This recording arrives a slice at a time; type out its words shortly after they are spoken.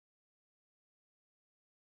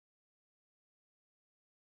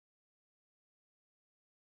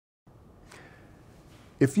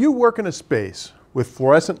If you work in a space with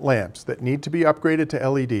fluorescent lamps that need to be upgraded to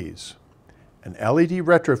LEDs, an LED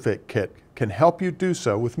retrofit kit can help you do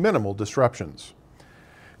so with minimal disruptions.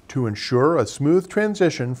 To ensure a smooth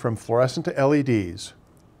transition from fluorescent to LEDs,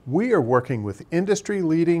 we are working with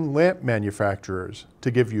industry-leading lamp manufacturers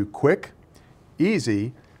to give you quick,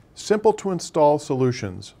 easy, simple to install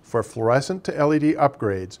solutions for fluorescent to LED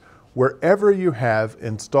upgrades wherever you have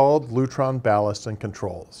installed Lutron ballasts and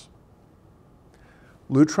controls.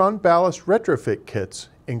 Lutron ballast retrofit kits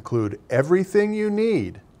include everything you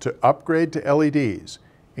need to upgrade to LEDs,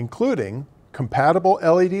 including compatible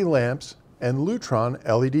LED lamps and Lutron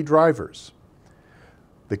LED drivers.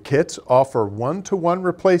 The kits offer one-to-one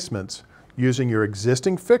replacements using your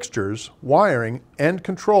existing fixtures, wiring, and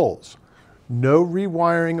controls. No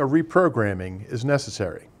rewiring or reprogramming is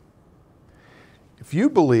necessary. If you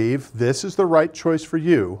believe this is the right choice for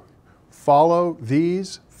you, follow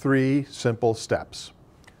these 3 simple steps.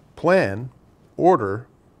 Plan, order,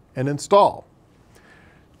 and install.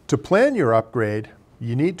 To plan your upgrade,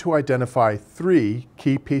 you need to identify 3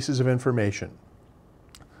 key pieces of information: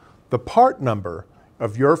 the part number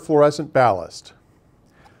of your fluorescent ballast,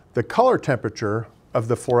 the color temperature of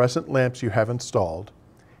the fluorescent lamps you have installed,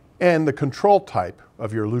 and the control type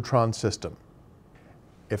of your Lutron system.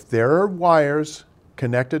 If there are wires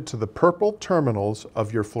connected to the purple terminals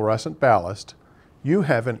of your fluorescent ballast, you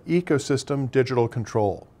have an ecosystem digital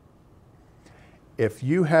control. If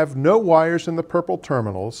you have no wires in the purple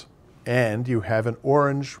terminals and you have an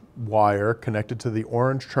orange wire connected to the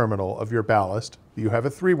orange terminal of your ballast, you have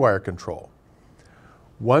a 3-wire control.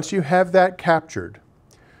 Once you have that captured,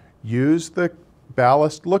 use the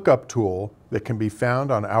Ballast Lookup Tool that can be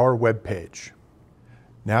found on our webpage.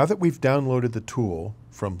 Now that we've downloaded the tool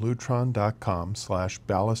from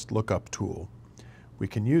lutron.com/ballast lookup tool, we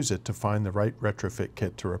can use it to find the right retrofit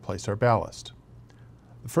kit to replace our ballast.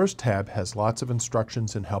 The first tab has lots of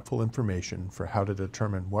instructions and helpful information for how to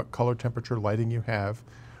determine what color temperature lighting you have,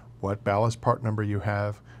 what ballast part number you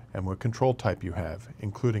have, and what control type you have,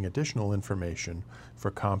 including additional information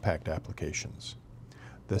for compact applications.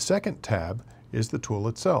 The second tab is the tool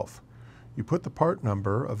itself. You put the part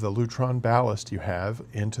number of the Lutron ballast you have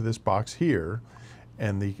into this box here,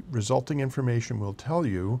 and the resulting information will tell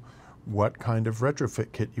you what kind of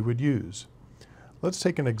retrofit kit you would use. Let's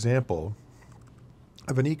take an example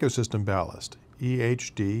of an ecosystem ballast,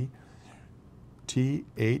 EHD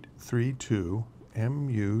T832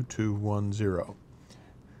 MU210.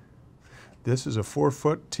 This is a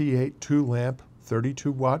 4-foot T8 2-lamp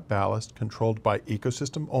 32-watt ballast controlled by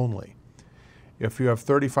ecosystem only. If you have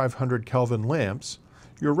 3500 Kelvin lamps,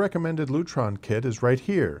 your recommended Lutron kit is right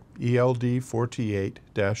here,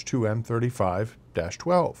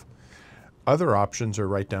 ELD48-2M35-12. Other options are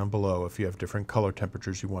right down below if you have different color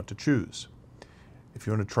temperatures you want to choose. If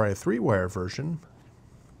you want to try a 3-wire version,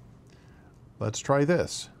 let's try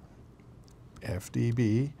this.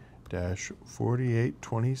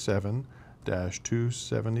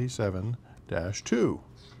 FDB-4827-277-2.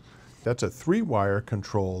 That's a 3-wire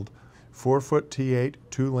controlled 4-foot T8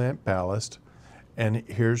 2-lamp ballast, and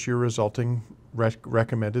here's your resulting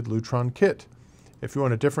recommended Lutron kit. If you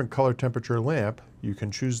want a different color temperature lamp, you can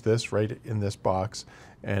choose this right in this box,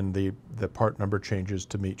 and the part number changes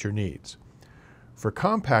to meet your needs. For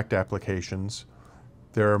compact applications,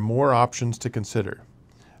 there are more options to consider.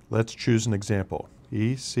 Let's choose an example.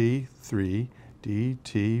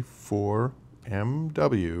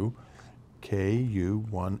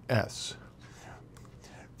 EC3DT4MWKU1S.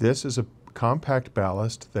 This is a compact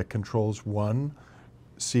ballast that controls one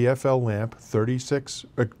CFL lamp,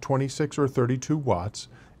 26 or 32 watts.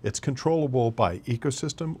 It's controllable by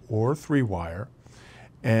ecosystem or 3-wire.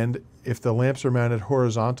 And if the lamps are mounted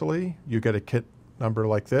horizontally, you get a kit number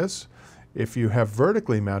like this. If you have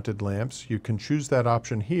vertically mounted lamps, you can choose that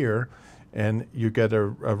option here, and you get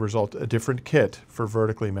a different kit for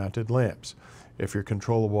vertically mounted lamps. If you're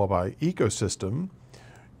controllable by ecosystem,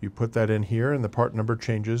 you put that in here, and the part number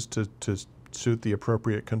changes to suit the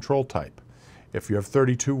appropriate control type. If you have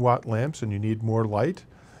 32-watt lamps and you need more light,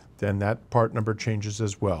 then that part number changes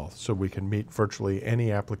as well, so we can meet virtually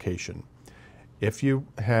any application. If you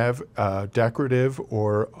have decorative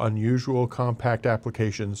or unusual compact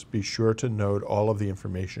applications, be sure to note all of the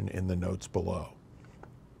information in the notes below.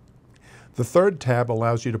 The third tab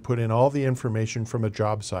allows you to put in all the information from a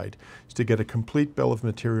job site to get a complete bill of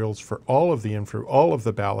materials for all of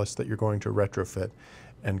the ballast that you're going to retrofit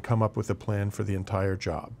and come up with a plan for the entire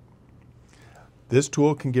job. This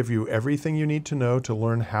tool can give you everything you need to know to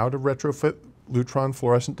learn how to retrofit Lutron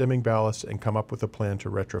fluorescent dimming ballast and come up with a plan to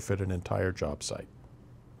retrofit an entire job site.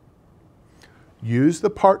 Use the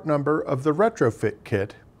part number of the retrofit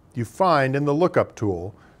kit you find in the lookup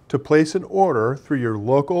tool to place an order through your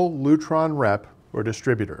local Lutron rep or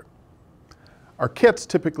distributor. Our kits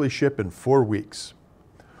typically ship in 4 weeks.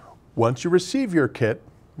 Once you receive your kit,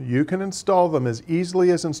 you can install them as easily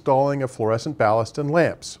as installing a fluorescent ballast and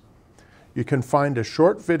lamps. You can find a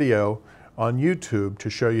short video on YouTube to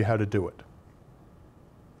show you how to do it.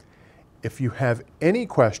 If you have any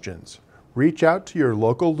questions, reach out to your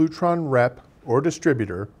local Lutron rep or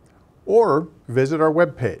distributor, or visit our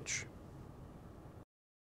webpage.